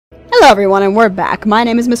everyone, and we're back. My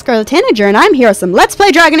name is MissScarletTanager, and I'm here with some Let's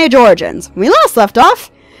Play Dragon Age Origins. When we last left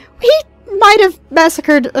off, we might have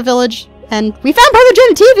massacred a village, and we found part of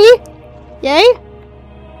Genetivi! Yay!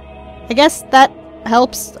 I guess that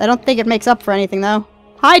helps. I don't think it makes up for anything, though.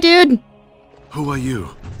 Hi, dude! Who are you?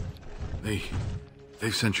 They've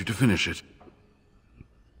sent you to finish it.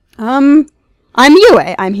 I'm Yue.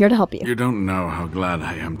 I'm here to help you. You don't know how glad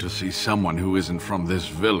I am to see someone who isn't from this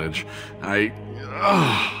village.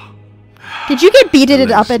 Did you get beated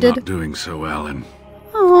and upeded? Not doing so well, and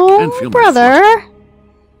oh, feel brother.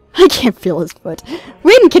 I can't feel his foot.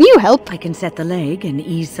 Win, can you help? I can set the leg and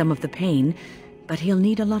ease some of the pain, but he'll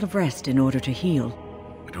need a lot of rest in order to heal.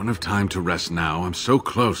 I don't have time to rest now. I'm so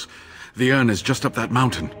close. The urn is just up that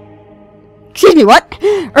mountain. Excuse me, what?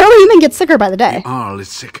 Early human gets sicker by the day. The Arl is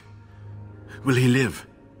sick. Will he live?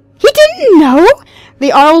 He didn't know!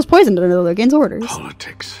 The Arl was poisoned under Logan's orders.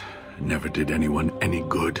 Politics never did anyone any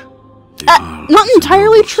good. Not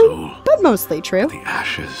entirely true, but mostly true. The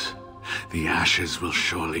ashes will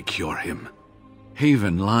surely cure him.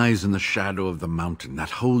 Haven lies in the shadow of the mountain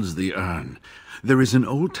that holds the urn. There is an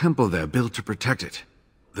old temple there built to protect it.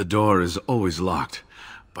 The door is always locked,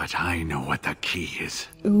 but I know what the key is.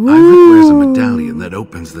 Ivor wears a medallion that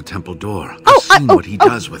opens the temple door. I've seen what he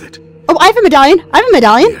does with it. Oh, I have a medallion. I have a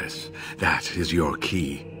medallion. Yes, that is your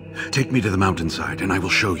key. Take me to the mountainside and I will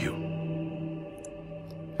show you.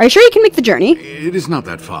 Are you sure you can make the journey? It is not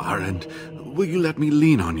that far, and will you let me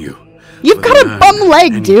lean on you? You've got a bum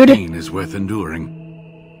leg, dude. Pain is worth enduring.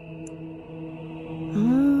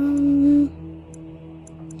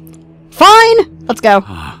 Fine. Let's go.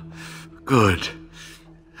 Good.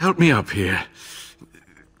 Help me up here.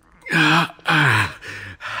 I'll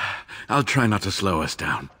try not to slow us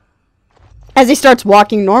down. As he starts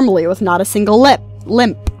walking normally with not a single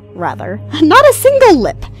limp, rather. Not a single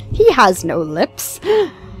lip. He has no lips.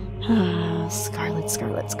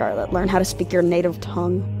 Scarlet, learn how to speak your native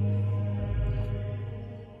tongue.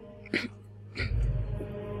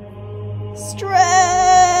 Stretch!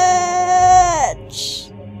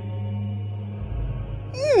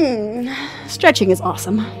 Stretching is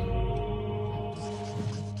awesome.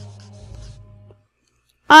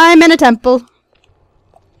 I'm in a temple.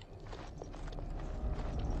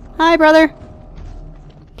 Hi, brother.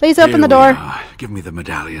 Please open the door. Give me the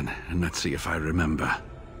medallion, and let's see if I remember.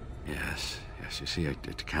 Yes, you see,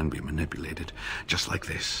 it can be manipulated, just like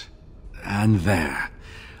this. And there.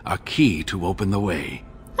 A key to open the way.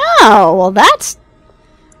 Oh, well that's...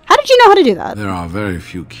 How did you know how to do that? There are very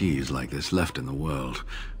few keys like this left in the world,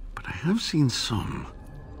 but I have seen some.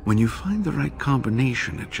 When you find the right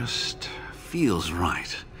combination, it just feels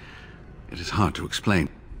right. It is hard to explain.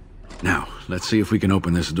 Now, let's see if we can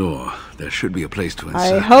open this door. There should be a place to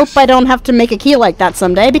insert I hope I don't have to make a key like that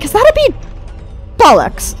someday, because that'd be...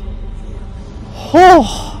 bollocks.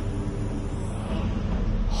 Oh,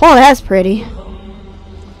 that's pretty.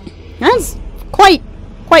 That's quite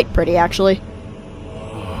pretty, actually.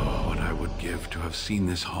 Oh, what I would give to have seen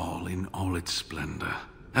this hall in all its splendor,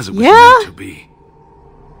 as it was meant to be.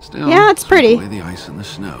 Still, yeah, it's pretty. Away the ice and the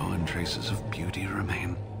snow, and traces of beauty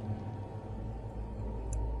remain.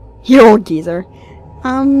 You old geezer.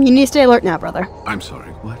 You need to stay alert now, brother. I'm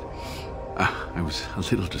sorry, what? I was a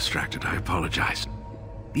little distracted, I apologize.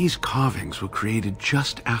 These carvings were created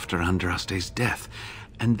just after Andraste's death,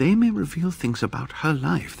 and they may reveal things about her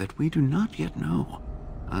life that we do not yet know.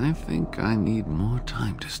 I think I need more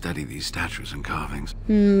time to study these statues and carvings.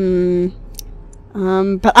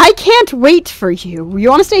 But I can't wait for you. You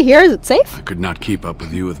want to stay here? Is it safe? I could not keep up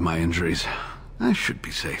with you with my injuries. I should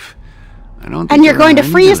be safe. I don't think and you're going to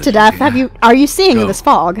any freeze to death. here. Are you seeing Go. this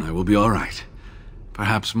fog? I will be all right.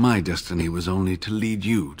 Perhaps my destiny was only to lead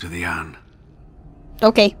you to the urn.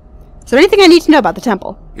 Okay. Is there anything I need to know about the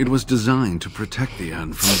temple? It was designed to protect the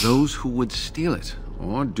urn from those who would steal it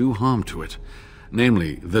or do harm to it,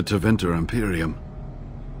 namely the Tevinter Imperium.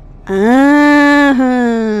 I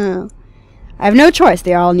have no choice.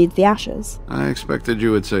 The Arl needs the ashes. I expected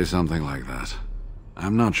you would say something like that.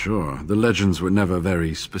 I'm not sure. The legends were never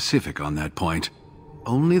very specific on that point.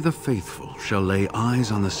 Only the faithful shall lay eyes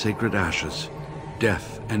on the sacred ashes.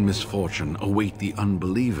 Death and misfortune await the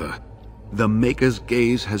unbeliever. The Maker's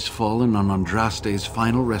gaze has fallen on Andraste's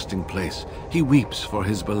final resting place. He weeps for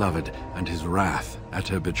his beloved, and his wrath at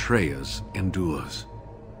her betrayers endures.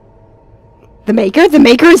 The Maker? The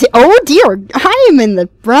Maker is... Oh dear! I am in the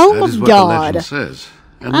realm of God. That is what the legend says.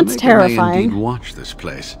 And That's the Maker terrifying. may indeed watch this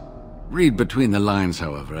place. Read between the lines,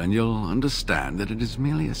 however, and you'll understand that it is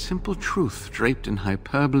merely a simple truth draped in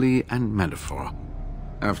hyperbole and metaphor.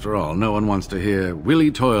 After all, no one wants to hear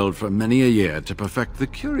Willie toiled for many a year to perfect the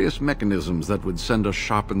curious mechanisms that would send a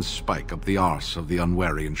sharpened spike up the arse of the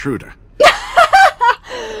unwary intruder.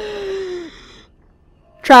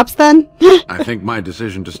 Traps, then? I think my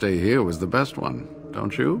decision to stay here was the best one,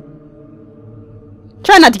 don't you?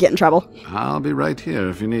 Try not to get in trouble. I'll be right here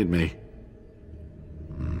if you need me.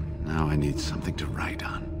 Now I need something to write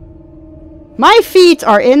on. My feet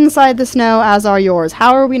are inside the snow, as are yours.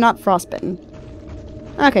 How are we not frostbitten?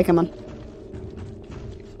 Okay, come on.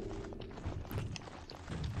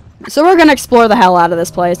 So we're gonna explore the hell out of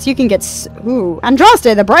this place. You can get ooh,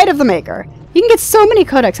 Andraste, the Bride of the Maker. You can get so many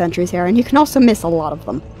codex entries here, and you can also miss a lot of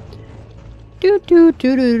them.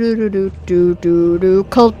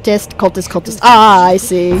 Cultist. I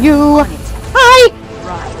see you. Hi.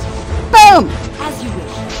 Right. Boom. As you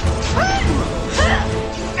wish.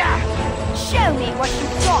 Show me what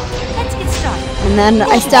you've got. Let's get started. And then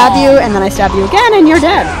I stab you, and then I stab you again, and you're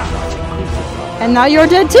dead. And now you're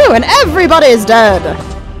dead too, and everybody's dead.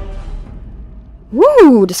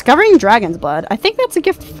 Woo! Discovering dragon's blood. I think that's a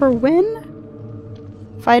gift for Win.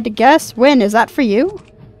 If I had to guess, Win, is that for you?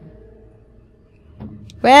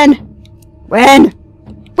 Win! Win!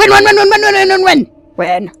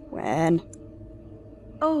 Win!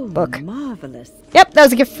 Oh, Book. marvelous. Yep, that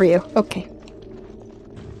was a gift for you. Okay.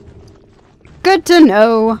 Good to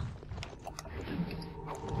know.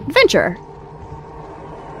 Adventure.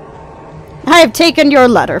 I have taken your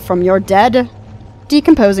letter from your dead,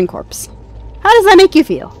 decomposing corpse. How does that make you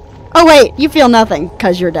feel? Oh wait, you feel nothing,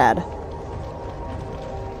 because you're dead.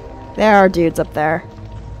 There are dudes up there.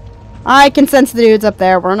 I can sense the dudes up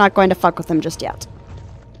there. We're not going to fuck with them just yet.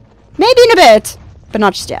 Maybe in a bit, but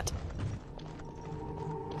not just yet.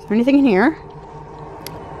 Is there anything in here?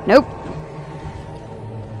 Nope.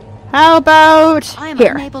 How about I am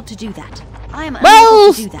here? unable to do that. I am Well,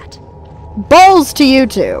 unable to do that. balls to you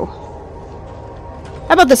too.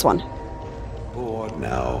 How about this one? Bored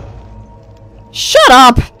now. Shut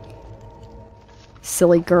up!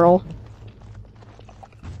 Silly girl.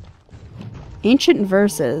 Ancient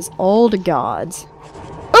verses. Old gods.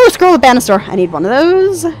 Oh, scroll of Banister. I need one of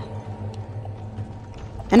those.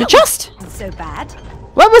 And a chest! So bad.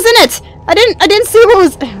 What was in it? I didn't see what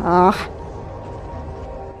was...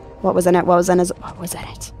 What was in it? What was in it? What was in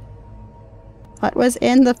it? What was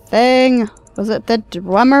in the thing? Was it the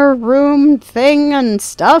drummer room thing and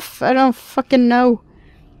stuff? I don't fucking know.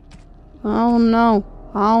 Oh no.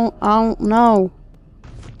 Oh no.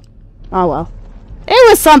 Oh well. It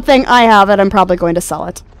was something. I have it. I'm probably going to sell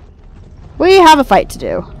it. We have a fight to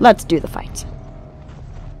do. Let's do the fight.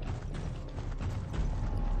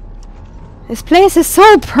 This place is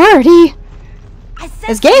so pretty.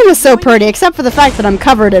 This game is so pretty, except for the fact that I'm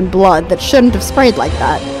covered in blood that shouldn't have sprayed like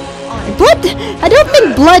that. Blood? I don't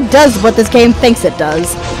think blood does what this game thinks it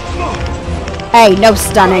does. Hey, no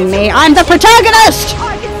stunning me. I'm the protagonist!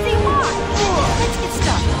 I can see why. Let's get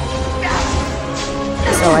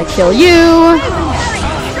started. So I kill you,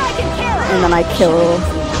 Strike and kill. and then I kill...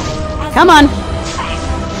 Come on.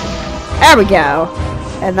 There we go.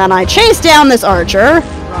 And then I chase down this archer.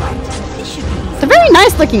 Right. This should be easy. It's a very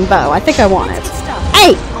nice looking bow. I think I want it. Get started.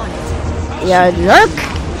 Hey! On it. You jerk!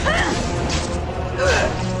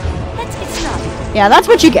 Let's get started. Yeah, that's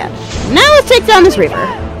what you get. Now let's take down this reaver.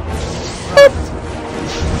 Boop.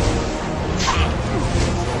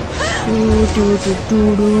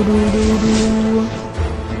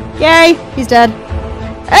 Yay! He's dead.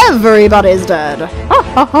 Everybody's dead. Ha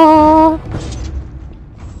ha ha!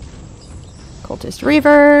 Cultist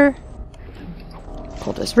reaver.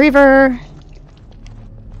 Cultist reaver.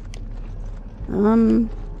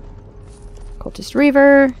 Cultist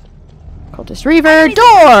reaver. Cultist reaver.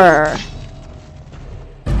 Door!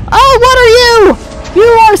 Oh, what are you? You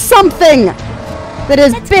are something that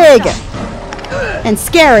is big and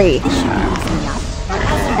scary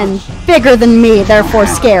and bigger than me, therefore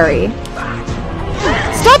scary.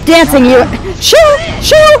 Stop dancing, you! Shale!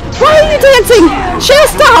 Shale! Why are you dancing? Shale,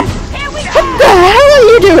 stop! What the hell are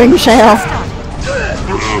you doing, Shale?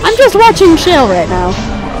 I'm just watching Shale right now.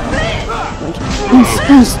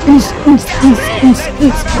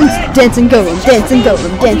 Dancing golem, dancing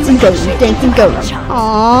golem, dancing golem, dancing golem.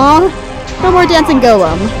 Aww. No more dancing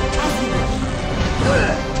golem.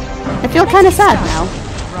 I feel kind of sad now.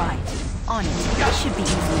 Right. On it. This should be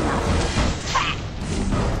easy enough.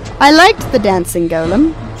 I liked the dancing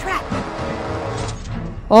golem. Trap.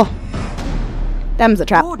 Oh. Them's a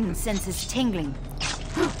trap. Warden senses tingling.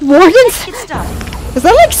 Wardens? Get started. Is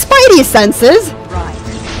that like Spidey senses? Right.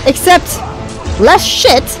 Except less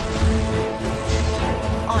shit.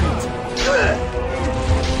 On it.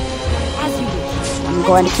 As you wish. I'm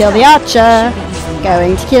going to kill the archer. Should be easy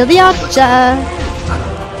Going to kill the archer.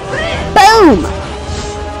 Boom!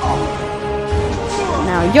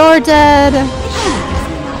 Now you're dead.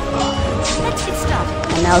 Let's get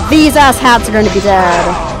started. And now these ass hats are going to be dead.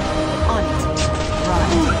 On it.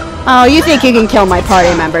 Oh, you think you can kill my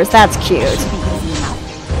party members? That's cute.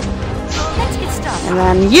 Let's get started. And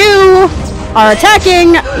then you are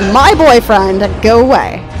attacking my boyfriend. Go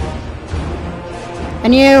away.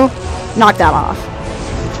 And you knock that off.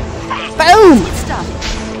 Boom! Get started.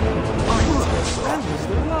 On it.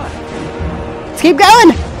 Let's keep going.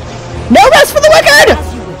 No rest for the wicked!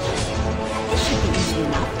 As you wish. This should be easy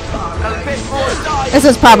enough. This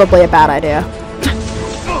is probably a bad idea.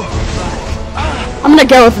 I'm gonna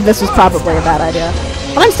go with this was probably a bad idea.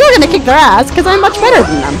 But I'm still gonna kick their ass because I'm much better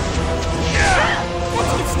than them.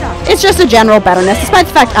 Let's get started. It's just a general betterness, despite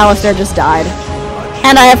the fact Alistair just died.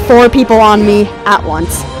 And I have 4 people on me at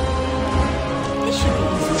once. This should be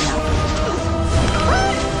easy enough.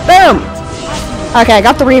 Boom! Okay, I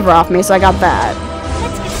got the Reaver off me, so I got that.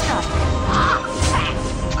 Let's get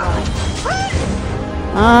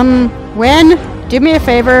started. Win, do me a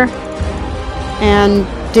favor and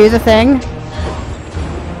do the thing.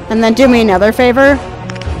 And then do me another favor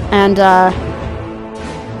and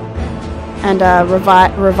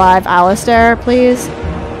revive Alistair, please.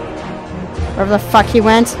 Wherever the fuck he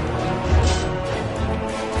went.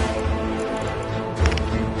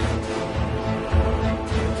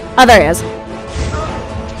 Oh, there he is.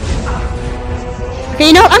 Okay,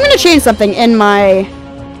 you know what? I'm gonna change something in my...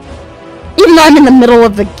 Even though I'm in the middle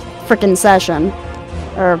of the frickin' session.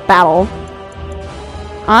 Or battle.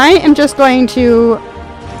 I am just going to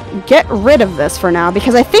get rid of this for now,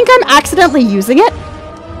 because I think I'm accidentally using it.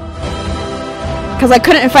 Because I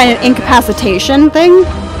couldn't find an incapacitation thing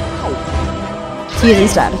to use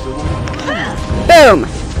instead. Boom!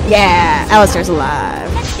 Yeah, Alistair's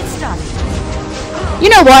alive. Let's get started. You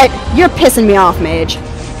know what? You're pissing me off, mage.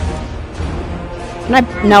 Can I?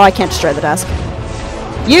 No, I can't destroy the desk.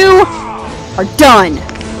 You are done.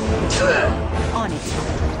 On it.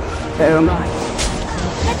 Boom.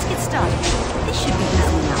 Let's get started. This should be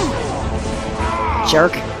easy enough.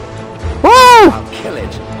 Jerk. Whoa! Kill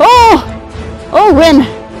it. Oh! Oh, win!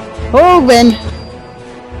 Oh, win!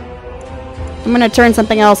 I'm gonna turn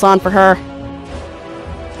something else on for her.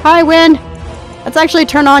 Hi, Win! Let's actually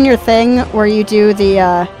turn on your thing where you do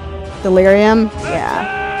the, delirium. Yeah.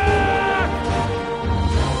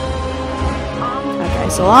 Okay,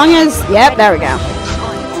 so long as... Yep, there we go.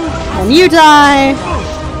 And you die.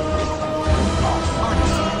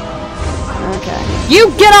 Okay.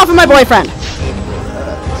 You get off of my boyfriend!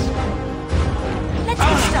 Let's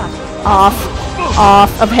get started. Off.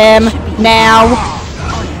 Off of him. Now.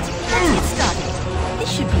 On it. Let's get started. This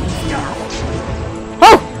should be easy enough.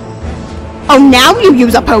 Oh! Oh, now you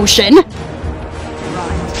use a potion! Right.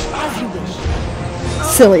 As you wish.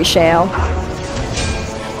 Silly Shale.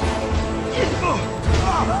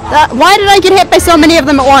 Why did I get hit by so many of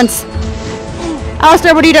them at once?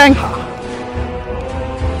 Alistair, what are you doing? Armed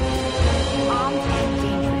and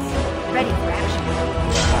dangerous. Ready for action.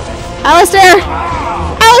 Alistair!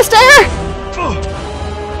 Alistair!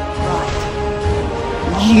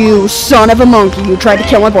 You son of a monkey, you tried to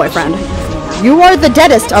kill my boyfriend. You are the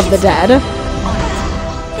deadest of the dead.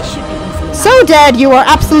 This should be easy enough. So dead, you are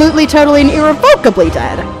absolutely, totally, and irrevocably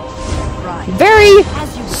dead. Right. Very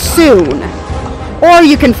As you wish. soon. Or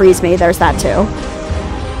you can freeze me, there's that too.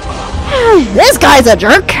 This guy's a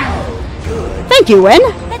jerk! Thank you, Win.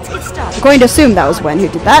 Let's get started. I'm going to assume that was Win who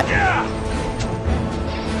did that.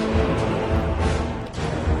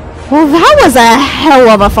 Well, that was a hell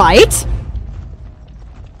of a fight!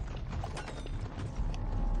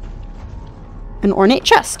 An ornate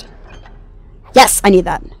chest. Yes, I need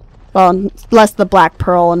that. Well, less the black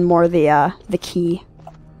pearl and more the key.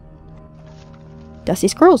 Dusty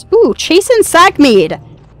Scrolls. Ooh, Chasen Sackmead!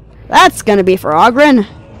 That's gonna be for Ogren.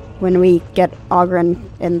 When we get Ogren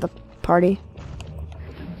in the party.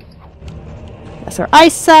 That's our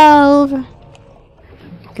ice salve. I'm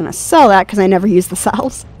gonna sell that because I never use the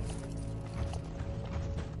salves.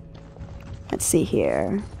 Let's see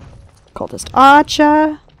here. Cultist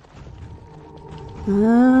Archer.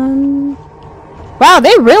 Wow,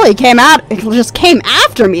 they really came out. It just came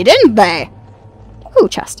after me, didn't they? Ooh,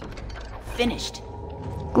 chest. Finished.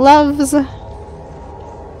 Gloves.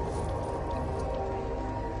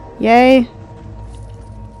 Yay.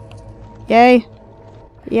 Yay.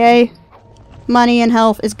 Yay. Money and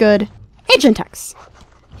health is good. Ancient text.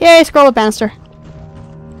 Yay, scroll up banister.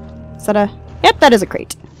 Is that a... Yep, that is a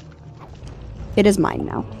crate. It is mine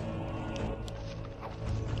now.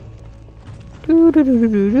 Ooh,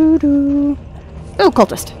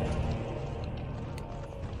 cultist.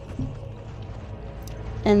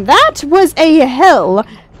 And that was a hell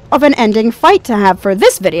of an ending fight to have for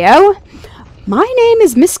this video. My name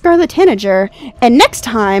is MissScarletTanager, and next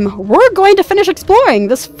time we're going to finish exploring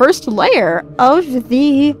this first layer of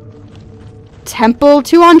the Temple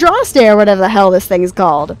to Andraste, or whatever the hell this thing is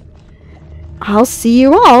called. I'll see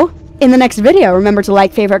you all in the next video. Remember to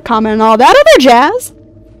like, favorite, comment, and all that other jazz.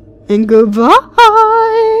 And goodbye!